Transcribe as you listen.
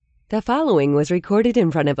The following was recorded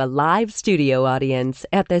in front of a live studio audience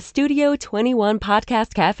at the Studio 21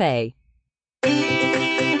 Podcast Cafe.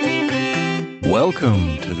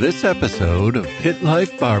 Welcome to this episode of Pit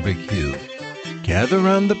Life Barbecue. Gather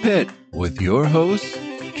around the pit with your hosts,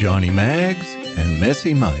 Johnny Maggs and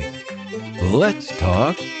Messy Mike. Let's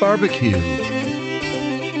talk barbecue.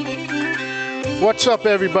 What's up,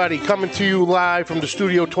 everybody? Coming to you live from the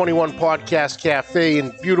Studio 21 Podcast Cafe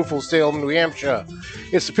in beautiful Salem, New Hampshire.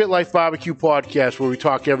 It's the Pit Life Barbecue Podcast, where we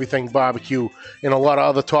talk everything barbecue and a lot of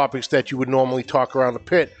other topics that you would normally talk around the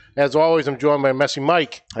pit. As always, I'm joined by Messy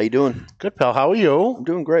Mike. How you doing? Good, pal. How are you? I'm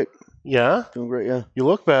doing great. Yeah? Doing great, yeah. You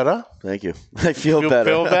look better. Thank you. I feel better.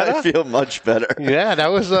 Feel better? I feel much better. Yeah,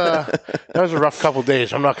 that was a rough couple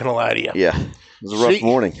days. I'm not going to lie to you. Yeah, it was a rough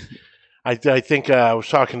morning. I think I was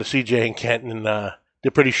talking to CJ and Kent, and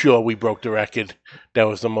they're pretty sure we broke the record. That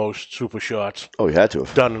was the most super shots. Oh, you had to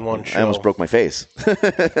have. Done in one show. I almost broke my face.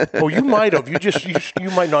 Oh, you might have.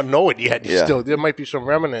 You might not know it yet. Still, there might be some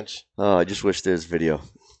remnants. Oh, I just wish there's video.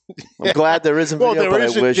 I'm glad there isn't video, but I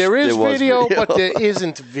wish there is was video, but there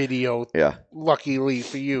isn't video. Yeah. Luckily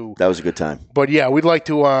for you. That was a good time. But yeah, we'd like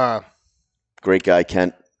to. Great guy,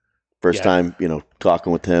 Kent. First time,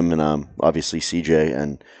 talking with him, and obviously CJ,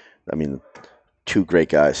 and I mean, two great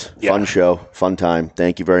guys. Yeah. Fun show, fun time.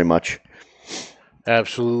 Thank you very much.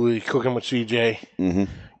 Absolutely. Cooking with CJ. Mm-hmm.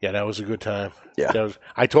 Yeah, that was a good time. Yeah.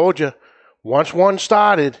 I told you, once one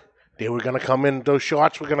started, they were going to come in, those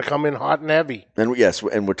shots were going to come in hot and heavy. And yes,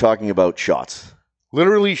 and we're talking about shots.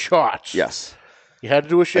 Literally shots. Yes. You had to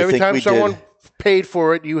do a shot. Every time someone paid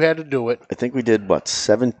for it, you had to do it. I think we did,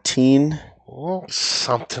 17? Well,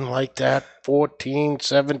 something like that. 14,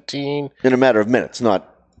 17. In a matter of minutes, not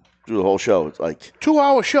through the whole show. It's like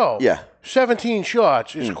 2-hour show. Yeah. 17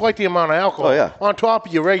 shots is quite the amount of alcohol. Oh, yeah. On top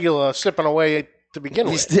of your regular sipping away to begin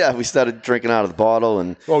with. Yeah, we started drinking out of the bottle.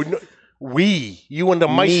 And oh, no, you and the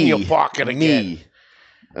mice in your pocket again.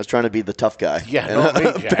 I was trying to be the tough guy. Yeah, and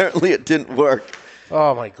apparently it didn't work.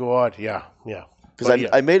 Oh, my God. Yeah. Because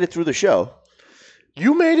I made it through the show.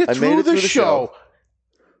 You made it through the show.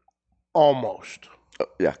 Almost.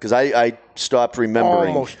 Yeah, because I stopped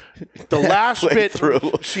remembering. Almost. The last bit through.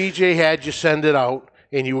 CJ had you send it out,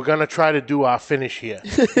 and you were going to try to do our finish here.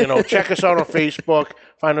 Check us out on Facebook,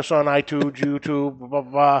 find us on iTunes, YouTube, blah, blah,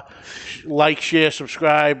 blah. Like, share,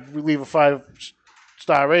 subscribe, leave a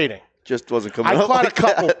 5-star rating. Just wasn't coming I out caught like a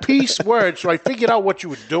couple piece words, so I figured out what you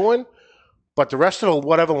were doing, but the rest of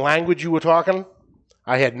whatever language you were talking,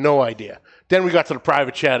 I had no idea. Then we got to the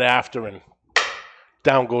private chat after, and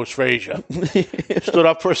down goes Frazier. Stood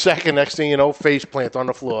up for a second. Next thing you know, face plant on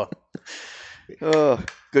the floor.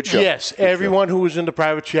 Good show. Yes, everyone who was in the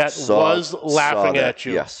private chat was laughing at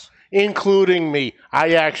you. Yes. Including me.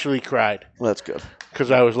 I actually cried. Well, that's good. Because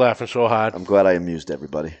I was laughing so hard. I'm glad I amused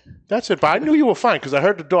everybody. That's it. But I knew you were fine because I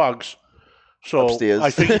heard the dogs. So upstairs. I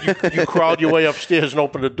figured you crawled your way upstairs and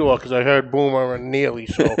opened the door because I heard Boomer and Neely.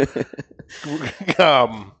 So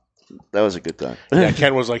that was a good time. Yeah,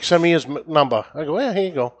 Ken was like, send me his number. I go, yeah, here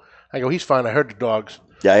you go. I go, he's fine. I heard the dogs.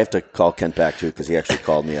 Yeah, I have to call Kent back, too, because he actually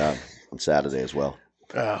called me on Saturday as well.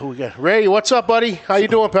 Who we got? Ray, what's up, buddy? How you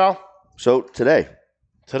doing, pal? So, today,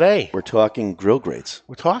 we're talking grill grates.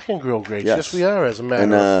 We're talking grill grates. Yes. Yes, we are, as a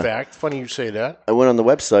matter of fact. Funny you say that. I went on the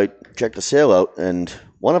website, checked the sale out, and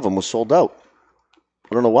one of them was sold out.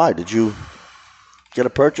 I don't know why. Did you get a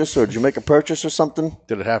purchase, or did you make a purchase or something?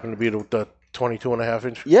 Did it happen to be the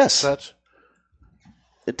 22.5-inch Yes. sets?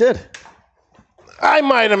 It did. I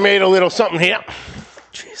might have made a little something here.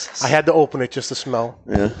 Jesus. I had to open it just to smell.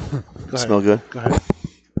 Yeah. Smell good? Go ahead.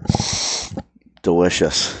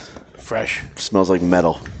 Delicious. Fresh. Smells like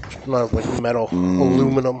metal. Smells like metal,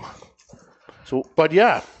 aluminum. So, but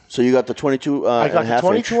yeah. So you got the 22 I got the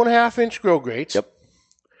 22.5-inch grill grates. Yep.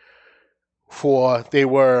 They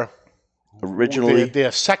were originally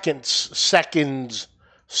their seconds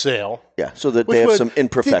sale. Yeah, so that they have some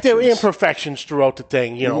imperfections. There were imperfections throughout the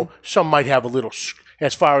thing. Some might have a little,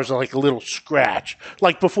 as far as like a little scratch.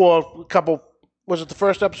 Like before, was it the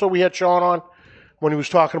first episode we had Sean on when he was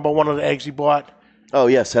talking about one of the eggs he bought? Oh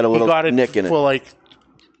yes, had a little nick in it. For like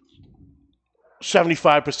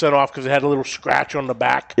 75% off because it had a little scratch on the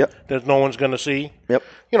back. Yep. That no one's going to see. Yep.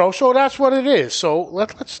 So that's what it is. So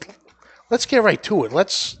let's get right to it.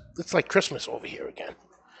 It's like Christmas over here again.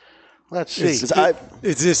 Let's see.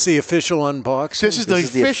 Is this the official unboxing? This is the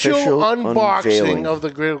official unboxing of the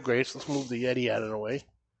grill grates. Let's move the Yeti out of the way.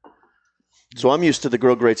 So I'm used to the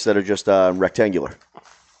grill grates that are just rectangular.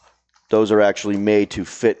 Those are actually made to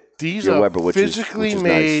fit your Weber, which is physically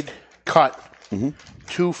made, nice. Cut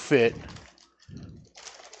to fit.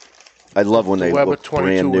 I love when they Weber look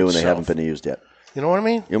brand new and they itself. haven't been used yet. You know what I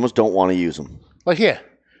mean? You almost don't want to use them. Like here,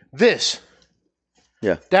 this.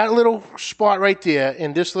 Yeah. That little spot right there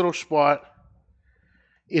and this little spot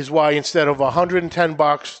is why instead of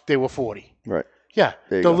 $110, they were $40. Right. Yeah.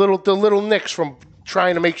 There you The go. little nicks from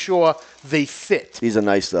trying to make sure they fit. These are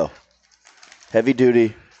nice, though. Heavy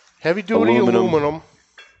duty. Heavy duty aluminum.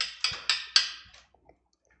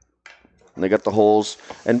 And they got the holes.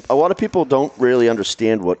 And a lot of people don't really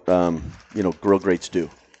understand what, grill grates do.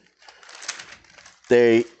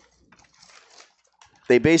 They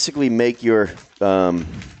basically make your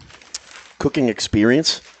cooking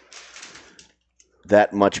experience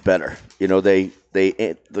that much better. You know, the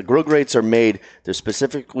grill grates are made, they're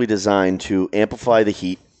specifically designed to amplify the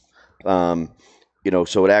heat.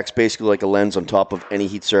 So it acts basically like a lens on top of any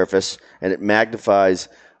heat surface, and it magnifies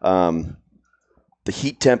the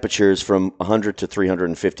heat temperatures from 100 to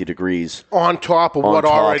 350 degrees. On top of On what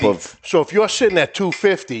top already. of- So if you're sitting at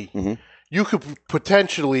 250, you could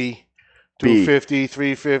potentially 250,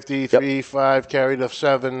 350, 3.5, carry to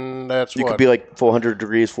 7. That's You what? could be like 400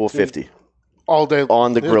 degrees, 450 all day.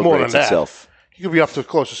 on the There's grill more grates than that. itself. You could be up to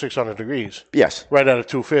close to 600 degrees. Yes. Right out of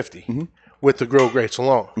 250 with the grill grates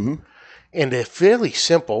alone. And they're fairly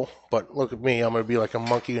simple, but look at me. I'm going to be like a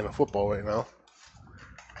monkey in a football right now.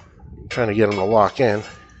 Trying to get them to lock in.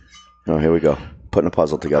 Oh, here we go. Putting a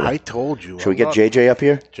puzzle together. I told you. Should we get JJ up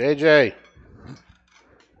here? JJ.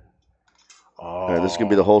 All right, this is going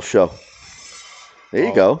to be the whole show. There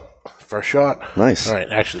you go. First shot. Nice. All right,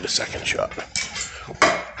 actually the second shot.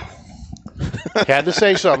 Had to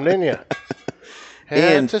say something, didn't you?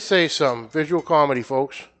 Had to say something. Visual comedy,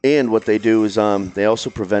 folks. And what they do is they also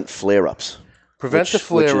prevent flare-ups. Prevent the Which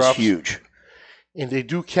flare-ups. is huge. And they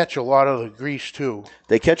do catch a lot of the grease, too.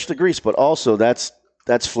 They catch the grease, but also that's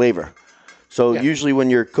flavor. So usually when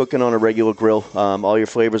you're cooking on a regular grill, all your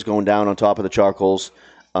flavor's going down on top of the charcoals,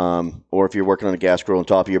 or if you're working on a gas grill on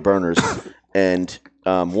top of your burners. And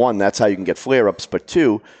one, that's how you can get flare-ups. But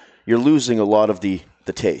two, you're losing a lot of the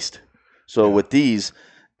taste. So with these,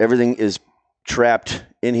 everything is trapped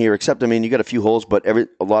in here, except, you got a few holes, but a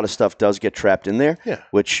lot of stuff does get trapped in there,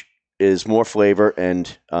 which is more flavor.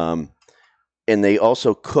 And they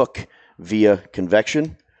also cook via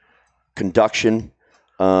convection, conduction,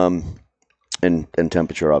 and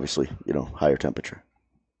temperature, obviously, higher temperature.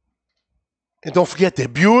 And don't forget, they're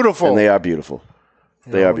beautiful. And they are beautiful.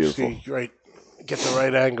 They are beautiful. See, right, get the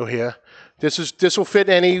right angle here. This will fit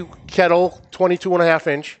any kettle, 22.5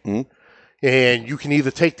 inch. And you can either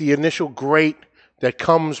take the initial grate that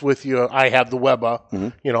comes with your, I have the Weber,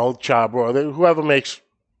 Charbroil, whoever makes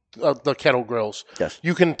the kettle grills. Yes.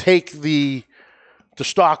 You can take the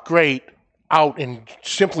stock grate out and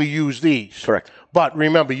simply use these. Correct. But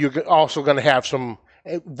remember, you're also going to have some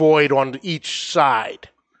void on each side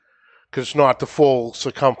because it's not the full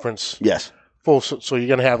circumference. Yes. So you're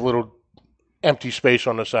going to have a little empty space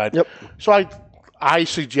on the side. Yep. So I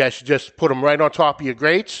suggest you just put them right on top of your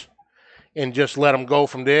grates and just let them go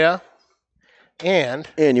from there. And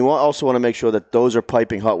you also want to make sure that those are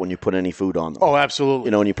piping hot when you put any food on them. oh,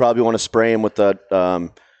 absolutely. And you probably want to spray them with the,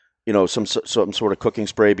 some sort of cooking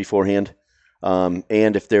spray beforehand.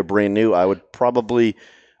 And if they're brand new, I would probably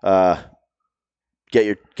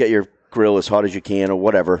get your grill as hot as you can or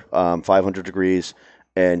whatever, 500 degrees,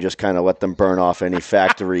 and just kind of let them burn off any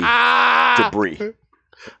factory debris.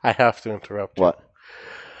 I have to interrupt you. What?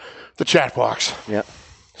 The chat box. Yeah.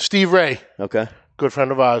 Steve Ray, Okay. good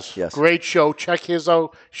friend of ours. Yes. Great show. Check his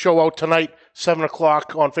show out tonight, 7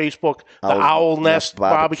 o'clock on Facebook. The Owl Nest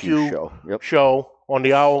Barbecue show. Yep. show on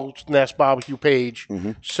the Owl Nest Barbecue page,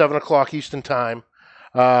 7 o'clock Eastern Time.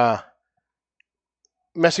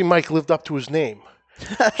 Messy Mike lived up to his name.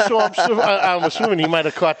 So I'm assuming he might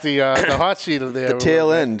have caught the hot seat of there. The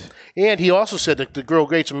tail end. And he also said that the grill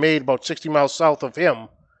grates are made about 60 miles south of him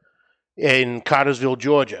in Cartersville,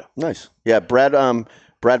 Georgia. Nice. Yeah, Brad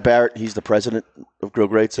Barrett, he's the president of Grill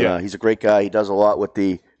Grates. And, Yeah. he's a great guy. He does a lot with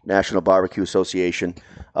the National Barbecue Association.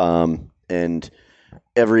 And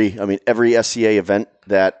every SCA event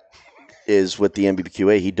that is with the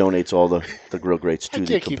NBBQA, he donates all the grill grates to I the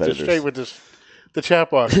can't keep competitors. this straight with the chat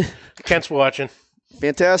box. Kent's watching.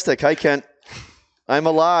 Fantastic. Hi, Kent. I'm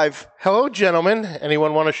alive. Hello, gentlemen.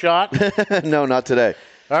 Anyone want a shot? No, not today.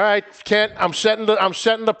 All right, Kent. I'm setting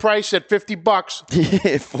the price at $50.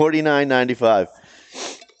 $49.95.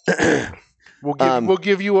 We'll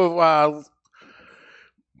give you a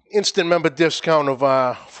instant member discount of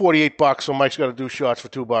 $48. So Mike's got to do shots for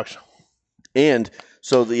 $2. And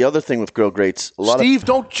so the other thing with grill grates, Steve,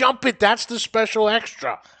 don't jump it. That's the special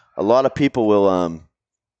extra. a lot of people will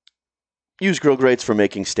use grill grates for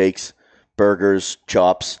making steaks, burgers,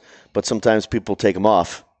 chops, but sometimes people take them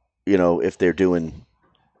off if they're doing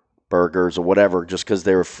burgers or whatever, just because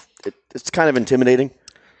it's kind of intimidating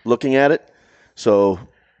looking at it. So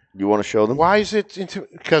you want to show them? Why is it?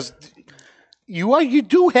 Because you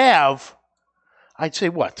do have, I'd say,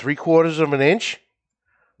 what, 3/4 of an inch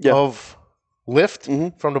of lift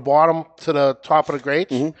from the bottom to the top of the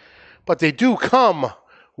grates, but they do come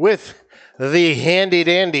with the handy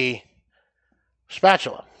dandy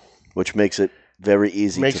spatula, which makes it very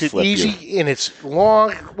easy. Makes to it flip easy, and it's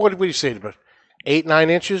long. What do you say about 8-9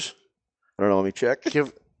 inches? I don't know. Let me check.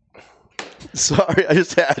 Sorry, I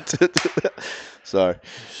just had to. Sorry,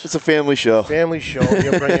 it's a family show. Family show.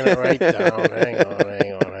 You're bringing it right down. Hang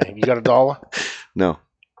on. You got $1? No.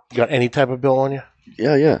 You got any type of bill on you?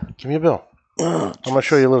 Yeah. Give me a bill. I'm going to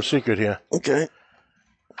show you a little secret here. Okay.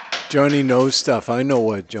 Johnny knows stuff. I know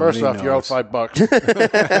what Johnny knows. First off, you're out $5.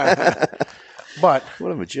 But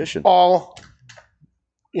what a magician. All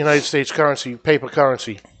United States currency, paper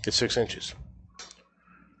currency, is 6 inches.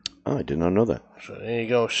 Oh, I did not know that. So there you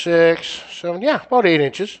go. 6, 7, about 8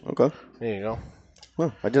 inches. Okay. There you go.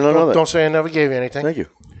 Well, I did not know that. Don't say I never gave you anything. Thank you.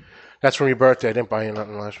 That's from your birthday. I didn't buy you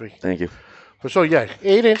nothing last week. Thank you. But so,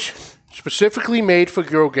 8-inch, specifically made for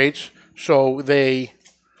grill gates. So they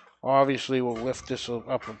obviously will lift this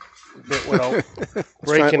up a bit without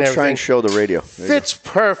breaking everything. Let's try and show the radio. Fits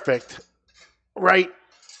perfect right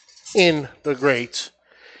in the grates.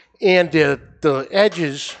 And the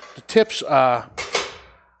edges, the tips are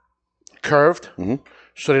curved,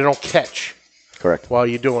 so they don't catch. Correct. While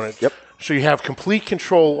you're doing it. Yep. So you have complete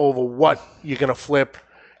control over what you're going to flip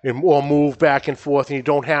or move back and forth, and you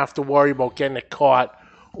don't have to worry about getting it caught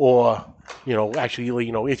or, actually,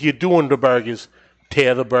 if you're doing the burgers,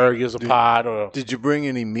 tear the burgers apart. Or Did you bring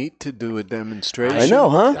any meat to do a demonstration? I know,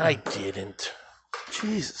 huh? I didn't.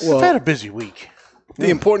 Jesus. Well, I've had a busy week. The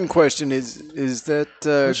important question is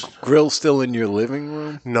that grill still in your living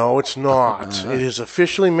room? No, it's not. It has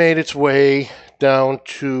officially made its way down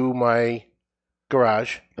to my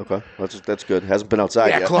garage. Okay, that's good. Hasn't been outside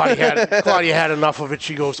yet. Claudia had enough of it.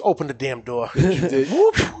 She goes, "Open the damn door."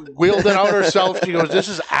 Wheeled it out herself. She goes, "This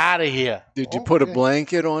is out of here." Did you put a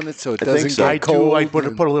blanket on it so it doesn't so. get cold? I put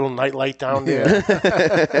a little night light down there.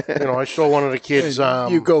 I saw one of the kids.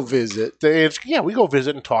 You go visit. We go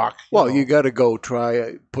visit and talk. You got to go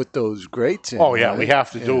put those grates in. Oh yeah, right? we have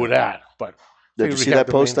to do that. But Did you see that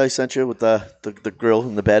post I sent you with the grill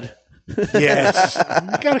in the bed? Yes,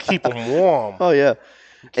 you got to keep them warm. Oh yeah,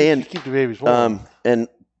 and keep the babies warm. And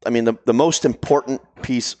I mean the most important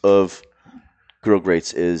piece of grill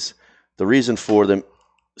grates is the reason for them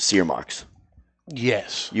sear marks.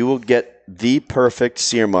 Yes, you will get the perfect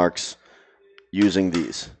sear marks using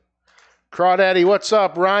these. Crawdaddy, what's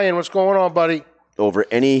up? Ryan, what's going on, buddy? Over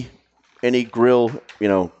any grill,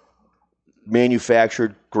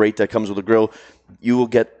 manufactured grate that comes with a grill, you will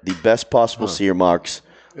get the best possible sear marks.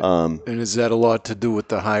 And is that a lot to do with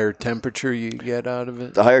the higher temperature you get out of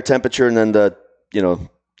it? The higher temperature, and then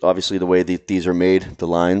obviously the way these are made, the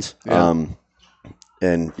lines. Yeah.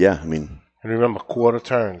 And remember, quarter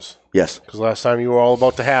turns. Yes. Because last time you were all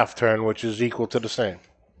about the half turn, which is equal to the same.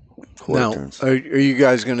 Now, are you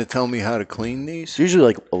guys going to tell me how to clean these? It's usually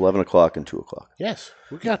like 11 o'clock and 2 o'clock. Yes,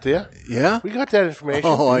 we got there. Yeah? We got that information.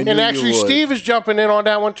 Oh, I knew and actually, you would. Steve is jumping in on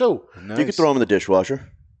that one, too. Nice. You can throw them in the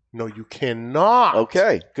dishwasher. No, you cannot.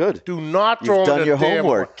 Okay, good. Do not throw You've them done in your the damn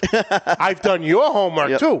homework. I've done your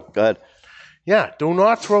homework, too. Go ahead. Yeah, do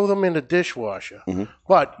not throw them in the dishwasher. Mm-hmm.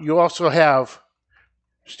 But you also have,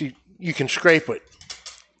 Steve, you can scrape it,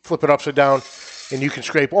 flip it upside down, and you can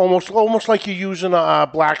scrape almost like you're using a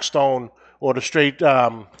Blackstone or the straight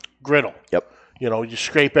griddle. Yep. You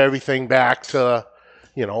scrape everything back to,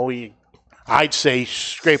 I'd say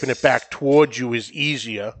scraping it back towards you is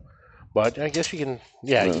easier. But I guess you can,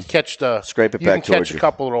 you catch the... Scrape it you back can towards catch you. a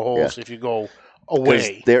couple of the holes if you go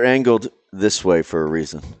away. They're angled this way for a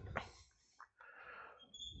reason.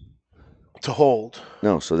 To hold.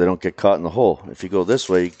 No, so they don't get caught in the hole. If you go this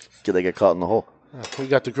way, they get caught in the hole. We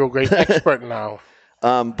got the grill grate expert now.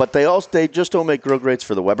 But they just don't make grill grates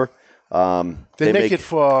for the Weber. They make it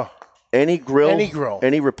for any grill,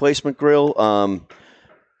 any replacement grill.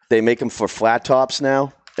 They make them for flat tops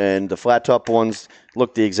now, and the flat top ones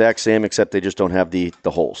look the exact same, except they just don't have the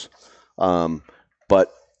holes.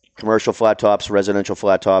 But commercial flat tops, residential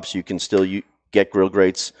flat tops, you can still get grill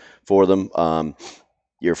grates for them.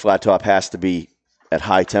 Your flat top has to be at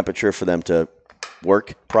high temperature for them to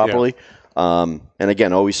work properly. Yeah. And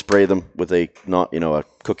again, always spray them with a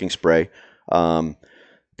cooking spray.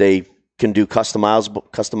 They can do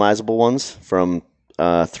customizable ones from 3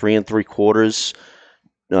 3/4,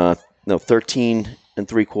 13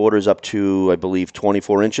 3/4 up to, I believe,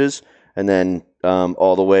 24 inches, and then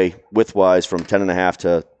all the way widthwise from 10.5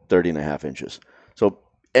 to 30.5 inches. So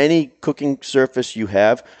any cooking surface you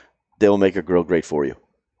have, they'll make a grill grate for you.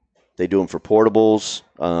 They do them for portables,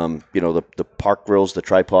 the park grills, the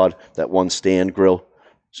tripod, that one stand grill.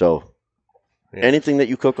 So anything that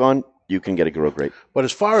you cook on, you can get a grill grate. But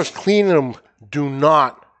as far as cleaning them, do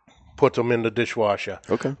not put them in the dishwasher.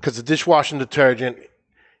 Okay. Because the dishwashing detergent,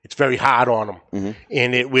 it's very hard on them.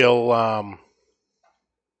 And it will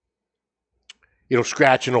it'll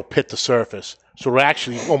scratch and it'll pit the surface. So it'll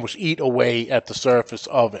actually almost eat away at the surface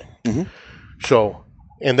of it. So,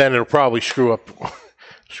 and then it'll probably screw up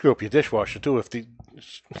your dishwasher too if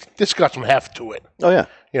this got some heft to it. Oh, yeah.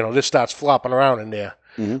 This starts flopping around in there.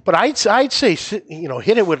 But I'd say,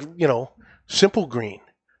 hit it with, Simple Green.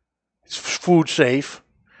 It's food safe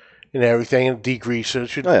and everything, and degrease it.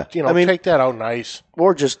 Should, take that out nice.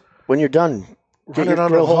 Or just, when you're done, Run get it your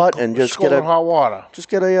on grill the hot and just get hot water. Just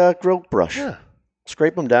get a grill brush. Yeah.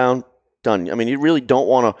 Scrape them down. Done. I mean, you really don't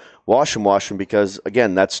want to wash them because,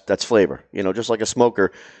 again, that's flavor. Just like a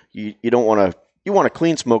smoker, you don't want to. You want a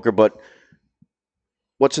clean smoker, but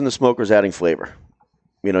what's in the smoker is adding flavor.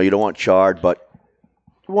 You don't want charred, but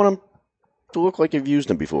you want them to look like you've used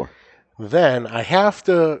them before. Then I have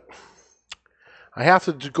to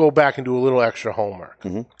go back and do a little extra homework.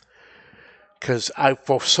 Because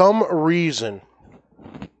for some reason,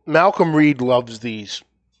 Malcolm Reed loves these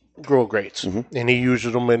grill grates, and he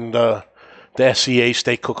uses them in the SCA,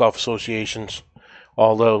 Steak Cook-Off Associations,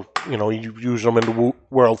 although, he uses them in the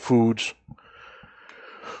World Foods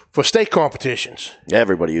for steak competitions.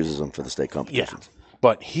 Everybody uses them for the steak competitions. Yeah.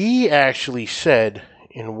 But he actually said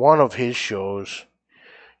in one of his shows,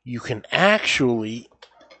 you can actually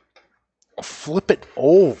flip it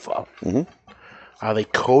over. Are they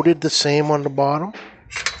coated the same on the bottom?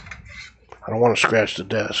 I don't want to scratch the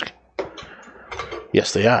desk.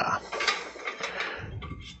 Yes, they are.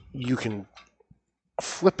 You can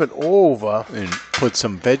flip it over and put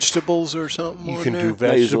some vegetables or something. You can there? do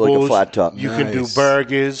vegetables. Use it like a flat top. You can do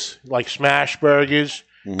burgers, like smash burgers.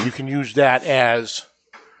 You can use that as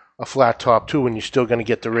a flat top too, and you're still going to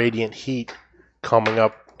get the radiant heat coming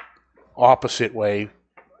up opposite way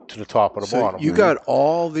to the top of the bottom. You got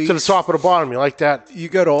all these to the top of the bottom. You like that? You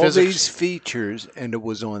got all Physics. these features, and it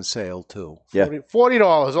was on sale too. Yeah.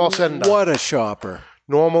 $40, all said and done. What a shopper!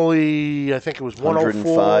 Normally, I think it was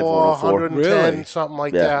 104, 110, Really? something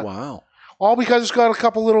like Yeah. that. Wow. All because it's got a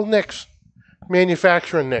couple little nicks,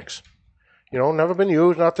 manufacturing nicks. Never been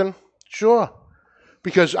used, nothing. Sure.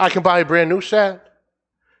 Because I can buy a brand new set.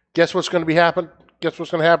 Guess what's going to happen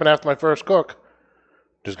after my first cook?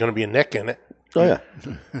 There's going to be a nick in it. Oh, yeah.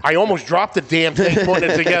 I almost dropped the damn thing putting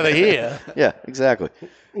it together here. Yeah, exactly.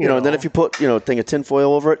 And then if you put, a thing of tin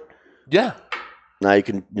foil over it, Yeah. now you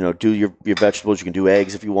can, do your vegetables. You can do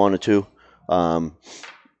eggs if you wanted to.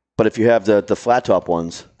 But if you have the flat top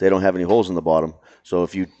ones, they don't have any holes in the bottom. So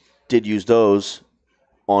if you did use those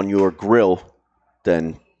on your grill,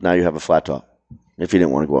 then now you have a flat top. If you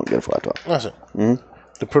didn't want to go out and get a flat top. Listen.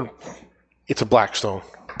 It's a Blackstone.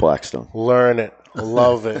 Blackstone. Learn it.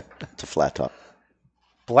 Love it. It's a flat top.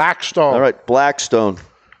 Blackstone. All right, Blackstone.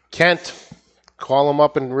 Kent, call him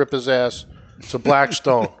up and rip his ass. It's a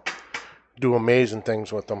Blackstone. Do amazing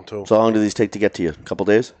things with them, too. So how long do these take to get to you? A couple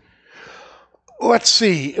days? Let's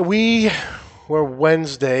see. We were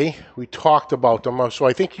Wednesday. We talked about them. So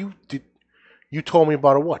I think you told me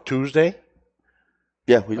about it, what, Tuesday?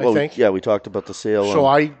 Yeah, think. we talked about the sale. So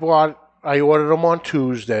I ordered them on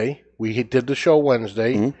Tuesday. We did the show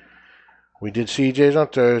Wednesday. We did CJ's on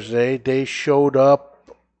Thursday. They showed up.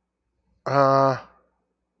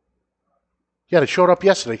 They showed up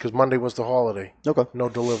yesterday because Monday was the holiday. Okay. No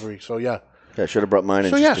delivery. So yeah. Yeah, I should have brought mine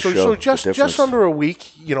in So just to show the difference. just under a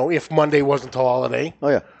week. If Monday wasn't the holiday. Oh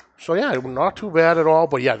yeah. So yeah, not too bad at all.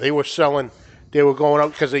 But yeah, they were selling. They were going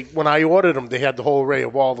out because when I ordered them, they had the whole array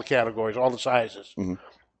of all the categories, all the sizes.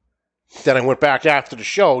 Then I went back after the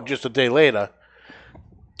show just a day later.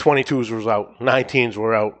 22s was out, 19s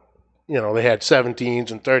were out. They had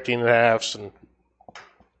 17s and 13.5s, and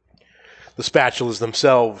the spatulas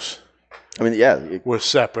themselves. I mean, yeah. Were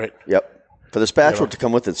separate. Yep. For the spatula to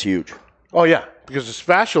come with, it's huge. Oh yeah, because the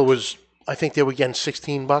spatula was, I think they were getting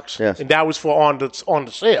 $16. Yes. And that was for on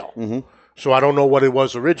the sale. So I don't know what it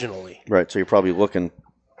was originally. Right. So you're probably looking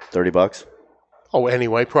 $30. Oh,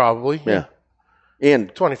 anyway, probably. Yeah.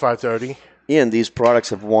 And 25, 30. And these products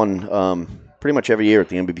have won pretty much every year at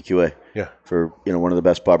the NBBQA. Yeah. For one of the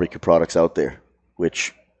best barbecue products out there,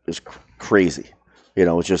 which is crazy.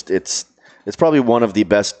 It's probably one of the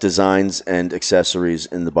best designs and accessories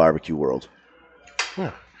in the barbecue world.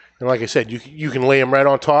 Yeah. And like I said, you can lay them right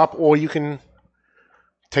on top, or you can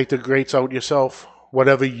take the grates out yourself,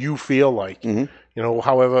 whatever you feel like. You know,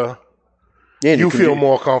 however And you feel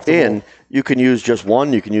more comfortable. And you can use just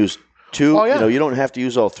one. You can use two. Oh, yeah. You know, you don't have to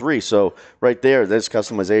use all three. So right there's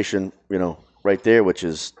customization, you know, right there, which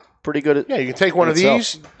is pretty good. Yeah, you can take one of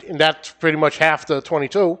these, and that's pretty much half the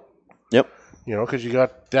 22. Yep. You know, because you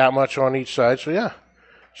got that much on each side. So, yeah.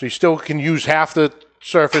 So you still can use half the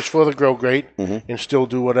surface for the grill grate and still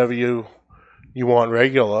do whatever you want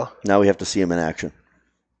regular. Now we have to see him in action.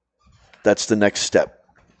 That's the next step.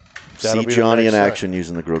 That'll See be the Johnny in next step. action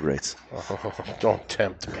using the grill grates. Oh, don't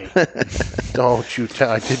tempt me. Don't you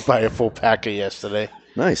I did buy a full packer yesterday.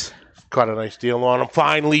 Nice. Got a nice deal on them.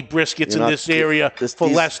 Finally, briskets You're in not- this area for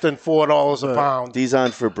these- less than $4 a pound. These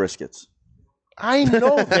aren't for briskets. I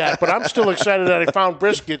know that, but I'm still excited that I found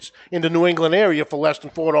briskets in the New England area for less than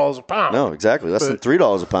 $4 a pound. No, exactly. Less than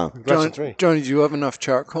 $3 a pound. Less than three. Johnny, do you have enough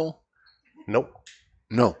charcoal? Nope.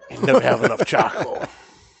 No. Never have enough charcoal.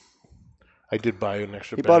 I did buy an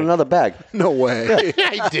extra He bag. bought another bag. No way.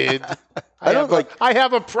 I did. I don't like. I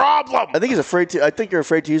have a problem. I think he's afraid to. I think you're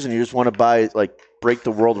afraid to use it. And you just want to buy break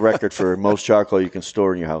the world record for most charcoal you can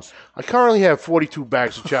store in your house. I currently have 42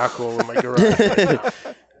 bags of charcoal in my garage right now.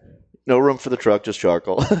 No room for the truck, just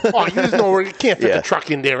charcoal. Oh, there's no room. You can't fit Yeah. the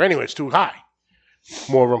truck in there anyway. It's too high.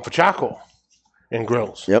 More room for charcoal and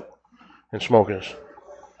grills Yep. and smokers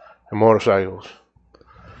and motorcycles,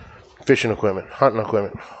 fishing equipment, hunting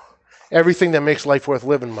equipment. Everything that makes life worth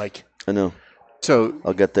living, Mike. I know. So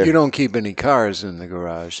I'll get there. you don't keep any cars in the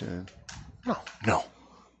garage then? No.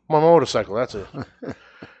 My motorcycle, that's it.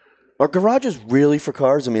 Are garages really for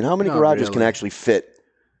cars? I mean, how many Not garages can really. actually fit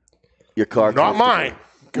your car? Not comfortably?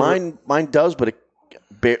 mine. Mine does, but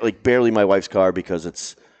barely my wife's car because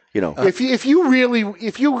it's If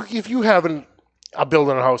you have a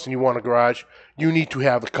building a house and you want a garage, you need to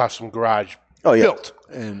have a custom garage Oh, yeah. built.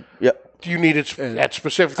 And Yep. You need it at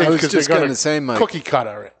specific I things was because they're just going gonna to say, Mike. cookie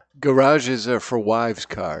cutter it. garages are for wives'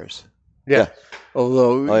 cars. Yeah.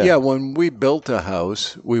 Although, Oh, yeah. yeah, when we built a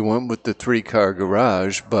house, we went with the 3-car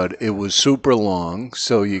garage, but it was super long,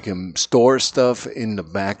 so you can store stuff in the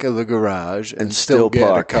back of the garage and still get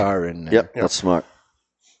park. a car in there. Yep, that's smart.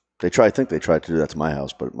 I think they tried to do that to my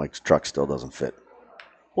house, but my truck still doesn't fit.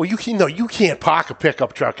 Well, you can't park a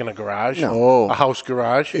pickup truck in a garage. No. A house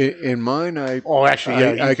garage. In mine,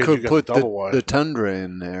 Actually, I you could got put the double wide. the Tundra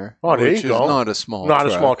in there, Oh, there which you go. is not a small Not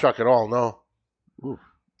truck. a small truck at all, no.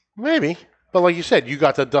 Maybe. But like you said, you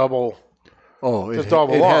got the double, Oh, Just it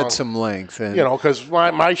double long. had some length. And, because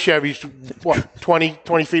my Chevy's,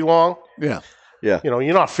 20 feet long? yeah. Yeah.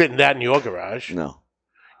 You're not fitting that in your garage. No.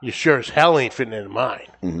 You sure as hell ain't fitting it in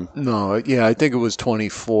mine. No, yeah, I think it was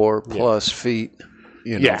 24 plus feet,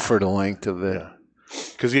 Yeah. for the length of it. Yeah.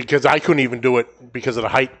 Because I couldn't even do it because of the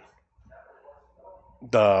height.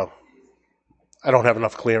 I don't have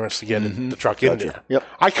enough clearance to get the truck in there. Yep.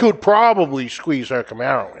 I could probably squeeze her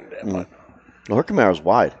Camaro in there, but Well, her Camaro's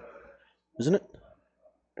wide, isn't it?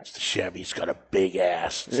 it's the Chevy. It's got a big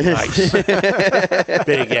ass. It's nice.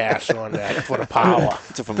 Big ass on that for the power.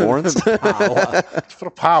 It's a from Lawrence. It's for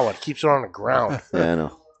the power. It keeps it on the ground. Yeah, I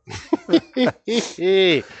know.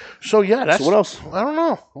 So, yeah, that's... So what else? I don't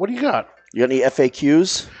know. What do you got? You got any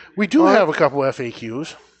FAQs? We do have a couple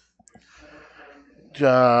FAQs.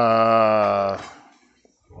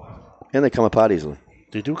 And they come apart easily.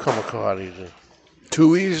 They do come apart easy.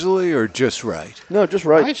 Too easily or just right? No, just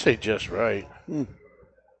right. I'd say just right.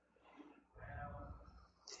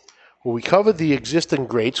 Well, we covered the existing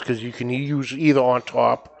grates because you can use either on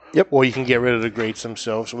top, or you can get rid of the grates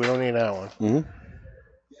themselves, so we don't need that one. Mhm.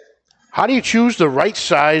 How do you choose the right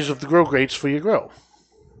size of the grill grates for your grill?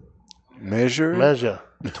 Measure? Measure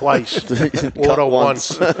twice, order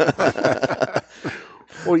once. Well,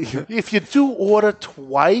 if you do order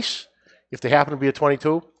twice, if they happen to be a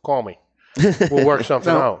 22, call me. We'll work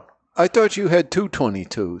something No. out. I thought you had 2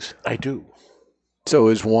 22s. I do. So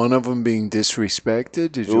is one of them being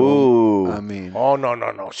disrespected? Did you? Ooh. I mean, Oh,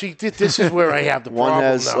 no. See, this is where I have the One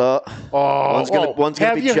problem has. now. One's one's gonna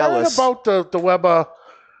have be you jealous. heard about the Weber?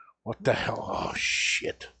 What the hell? Oh,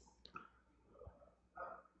 shit.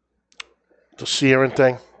 The searing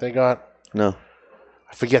thing they got? No.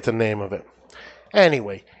 I forget the name of it.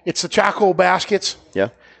 Anyway, it's the charcoal baskets. Yeah.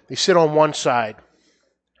 They sit on one side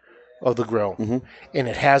of the grill, and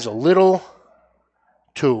it has a little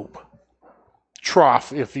tube,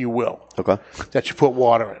 trough, if you will, Okay. that you put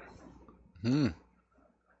water in.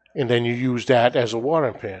 And then you use that as a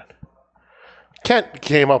watering pan. Kent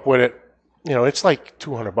came up with it. It's like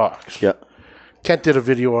 $200. Yeah. Kent did a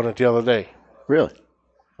video on it the other day. Really?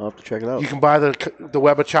 I'll have to check it out. You can buy the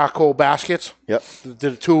Weber charcoal baskets, Yep.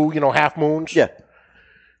 the two, half moons. Yeah.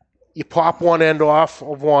 You pop one end off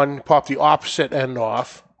of one, pop the opposite end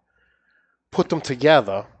off, put them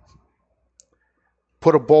together,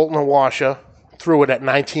 put a bolt and a washer through it at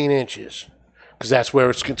 19 inches, because that's where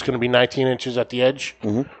it's going to be 19 inches at the edge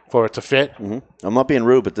for it to fit. I'm not being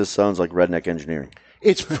rude, but this sounds like redneck engineering.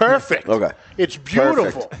 It's perfect. Okay. It's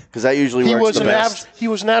beautiful. Because that usually works the best. He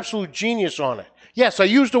was an absolute genius on it. Yes, I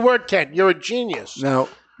used the word, Kent. You're a genius. Now,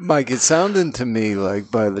 Mike, it's sounding to me like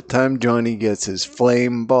by the time Johnny gets his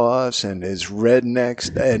Flame Boss and his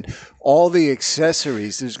Rednecks and all the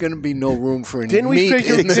accessories, there's going to be no room for any meat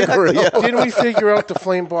in the grill. Didn't we figure out the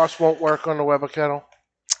Flame Boss won't work on the Weber kettle?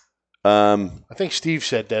 I think Steve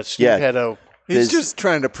said that. Steve had a... He's just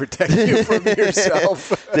trying to protect you from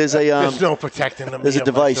yourself. There's no protecting them. There's a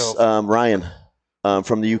device, Ryan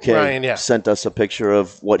from the UK sent us a picture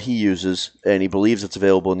of what he uses, and he believes it's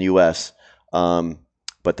available in the US.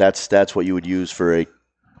 But that's what you would use for a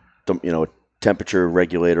temperature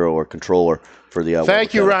regulator or controller for the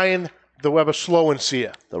Thank you, Weber Ryan. The Weber Slow and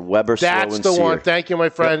Sear. The Weber Slow and Sear. That's the one. Thank you, my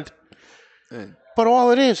friend. Yep. But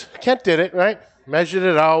all it is, Kent did it, right? Measured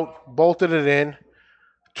it out, bolted it in,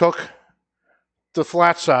 took the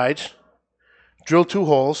flat sides, drilled 2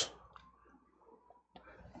 holes,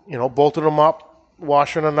 bolted them up,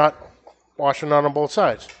 washing a nut on both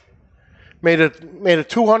sides. Made a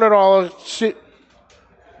 $200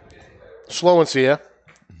 Slow and Sear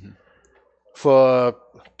for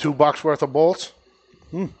 $2 worth of bolts.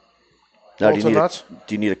 Now, bolts and nuts.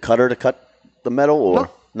 Do you need a cutter to cut the metal, or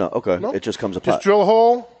no? Okay, no. It just comes apart. Just drill a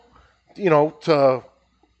hole, to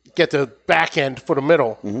get the back end for the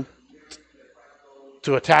middle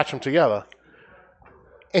to attach them together,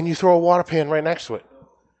 and you throw a water pan right next to it,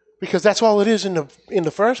 because that's all it is in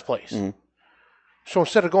the first place. So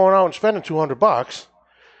instead of going out and spending $200,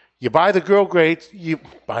 you buy the grill grates.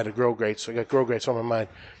 I got grill grates on my mind.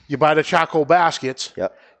 You buy the charcoal baskets.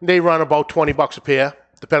 Yep. They run about $20 a pair,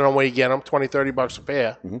 depending on where you get them. $20-$30 a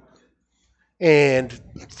pair, and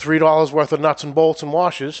 $3 worth of nuts and bolts and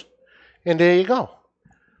washers, and there you go.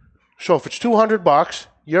 So if it's $200,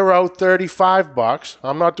 you're out $35.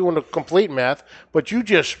 I'm not doing the complete math, but you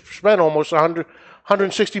just spent almost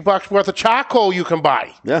 $160 worth of charcoal you can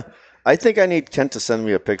buy. Yeah. I think I need Kent to send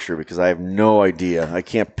me a picture, because I have no idea. I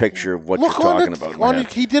can't picture what you're talking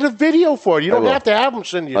about. He did a video for it. You don't have to have him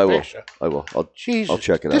send you a picture. I will. I'll check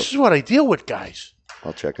it out. This is what I deal with, guys.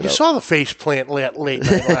 I'll check it out. You saw the face plant late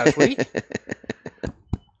night last week.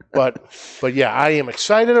 But yeah, I am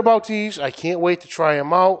excited about these. I can't wait to try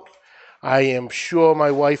them out. I am sure my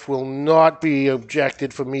wife will not be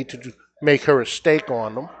objected for me to make her a steak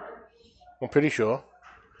on them. I'm pretty sure.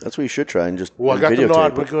 That's what you should try, and just I got the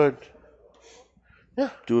nod. We're good. Yeah.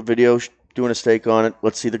 Do a video doing a steak on it.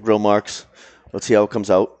 Let's see the grill marks. Let's see how it comes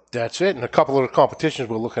out. That's it. And a couple of the competitions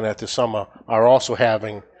we're looking at this summer are also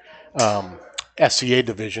having SCA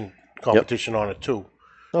division competition on it too.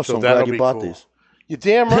 Oh, so I'm glad you bought these. You're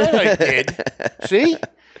damn right I did. See?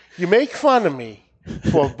 You make fun of me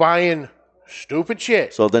for buying stupid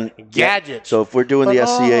shit. So then gadgets. So if we're doing the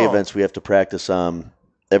SCA events, we have to practice.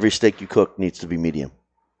 Every steak you cook needs to be medium.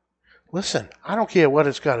 Listen, I don't care what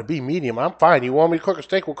it's got to be, medium. I'm fine. You want me to cook a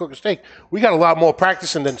steak? We'll cook a steak. We got a lot more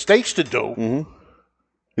practicing than steaks to do. Mm-hmm.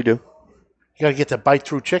 We do. You got to get the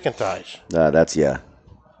bite-through chicken thighs.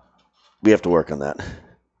 We have to work on that.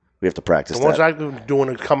 We have to practice that. The ones I've been doing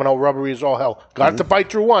are coming out rubbery as all hell. Got it to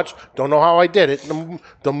bite through once. Don't know how I did it.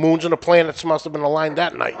 The moons and the planets must have been aligned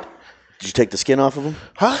that night. Did you take the skin off of them?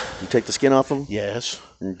 Huh? You take the skin off of them? Yes.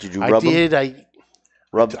 And did you rub them? I did.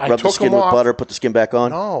 Rub the skin with butter, put the skin back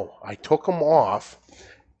on? No, I took them off,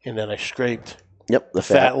 and then I scraped the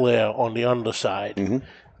fat layer on the underside. Mm-hmm.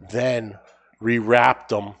 Then rewrapped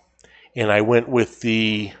them, and I went with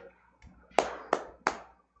the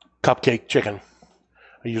cupcake chicken.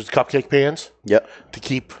 I used cupcake pans to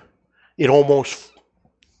keep it almost,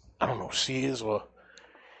 sears or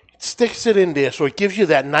it sticks it in there, so it gives you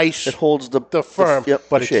that nice. It holds the firm,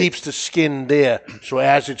 but it keeps the skin there. So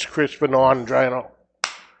as it's crisping on and drying out,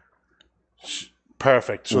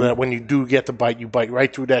 perfect. So that when you do get the bite, you bite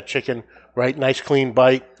right through that chicken, right? Nice clean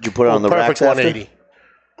bite. Did you put it on the racks after? 180.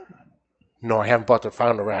 No, I haven't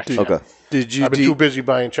found the racks. Okay. I've been too busy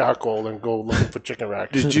buying charcoal and go looking for chicken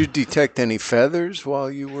racks. Did you detect any feathers while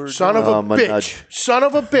you were? Son of a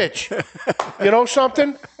bitch! You know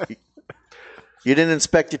something? You didn't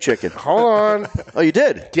inspect your chicken. Hold on. Oh, you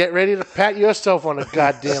did? Get ready to pat yourself on the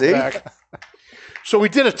goddamn back. So we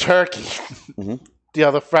did a turkey the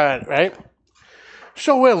other Friday, right?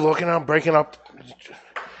 So we're looking. I'm breaking up.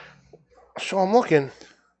 So I'm looking.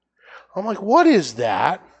 I'm like, what is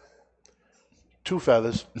that? 2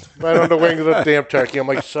 feathers right on the wing of the damn turkey. I'm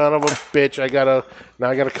like, son of a bitch, I gotta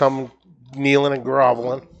come kneeling and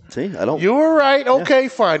groveling. See, I don't. You were right. Okay,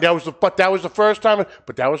 fine. That was the first time.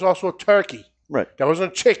 But that was also a turkey. Right. That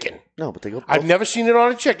wasn't a chicken. No, but they go. I've never seen it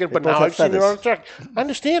on a chicken, but now I've seen it on a turkey. I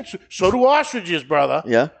understand. So do ostriches, brother.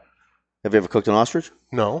 Yeah. Have you ever cooked an ostrich?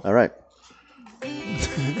 No. All right.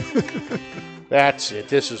 That's it.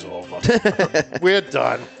 This is over. We're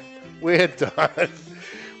done.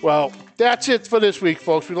 Well, that's it for this week,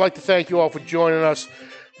 folks. We'd like to thank you all for joining us.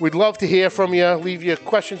 We'd love to hear from you. Leave your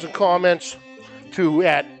questions and comments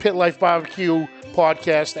at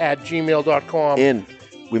pitlifebarbecue.podcast@gmail.com. And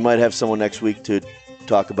we might have someone next week to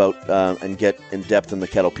talk about and get in depth in the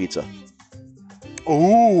kettle pizza.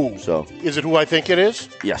 Ooh. So. Is it who I think it is?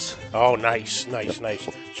 Yes. Oh, nice.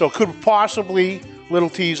 So could possibly, little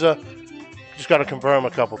teaser, just got to confirm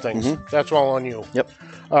a couple things. Mm-hmm. That's all on you. Yep.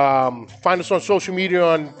 Find us on social media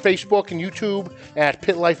on Facebook and YouTube at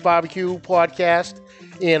Pit Life Barbecue Podcast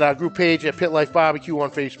and our group page at Pit Life Barbecue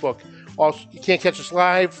on Facebook. Also, you can't catch us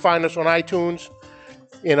live. Find us on iTunes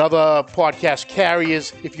and other podcast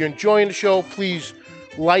carriers. If you're enjoying the show, please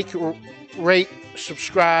like, rate,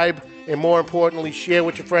 subscribe, and more importantly, share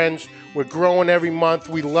with your friends. We're growing every month.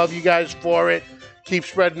 We love you guys for it. Keep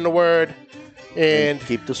spreading the word. And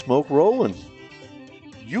keep the smoke rolling.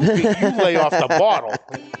 You lay off the bottle.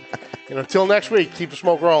 And until next week, keep the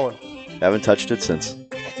smoke rolling. Haven't touched it since.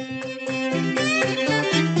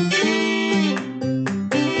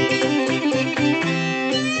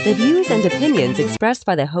 The views and opinions expressed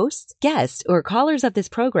by the hosts, guests, or callers of this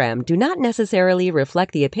program do not necessarily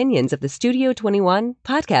reflect the opinions of the Studio 21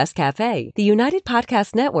 Podcast Cafe, the United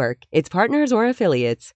Podcast Network, its partners, or affiliates.